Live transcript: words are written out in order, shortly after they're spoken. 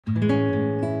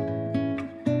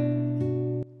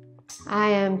I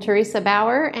am Teresa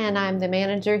Bauer, and I'm the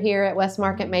manager here at West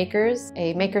Market Makers,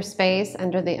 a makerspace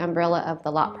under the umbrella of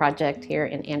the Lot Project here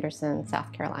in Anderson,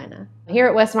 South Carolina. Here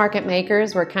at West Market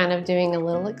Makers, we're kind of doing a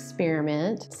little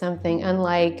experiment, something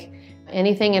unlike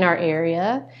anything in our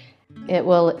area. It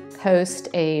will host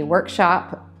a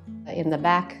workshop in the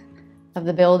back of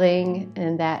the building,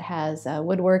 and that has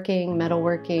woodworking,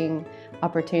 metalworking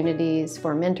opportunities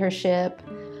for mentorship.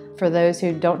 For those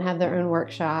who don't have their own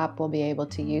workshop, will be able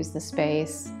to use the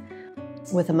space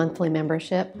with a monthly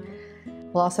membership.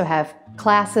 We'll also have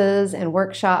classes and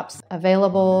workshops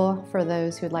available for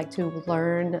those who'd like to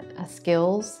learn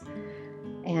skills.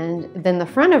 And then the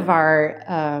front of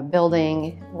our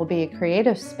building will be a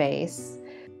creative space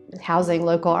housing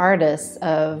local artists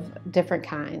of different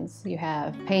kinds. You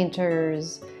have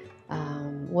painters,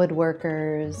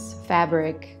 woodworkers,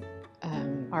 fabric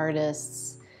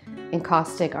artists,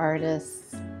 encaustic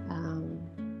artists,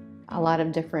 a lot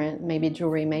of different, maybe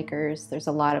jewelry makers. There's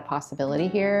a lot of possibility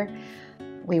here.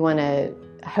 We want to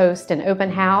host an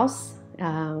open house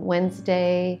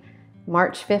Wednesday,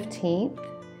 March 15th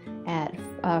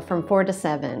from 4 to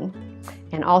 7.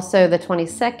 And also the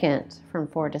 22nd from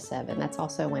 4 to 7. That's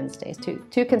also Wednesdays,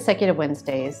 two consecutive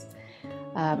Wednesdays.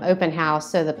 Open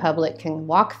house so the public can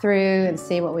walk through and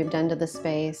see what we've done to the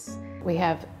space. We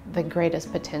have the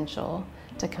greatest potential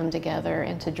to come together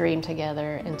and to dream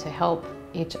together and to help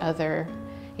each other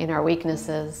in our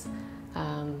weaknesses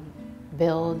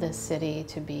build this city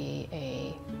to be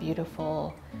a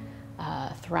beautiful,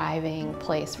 thriving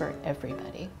place for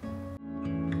everybody.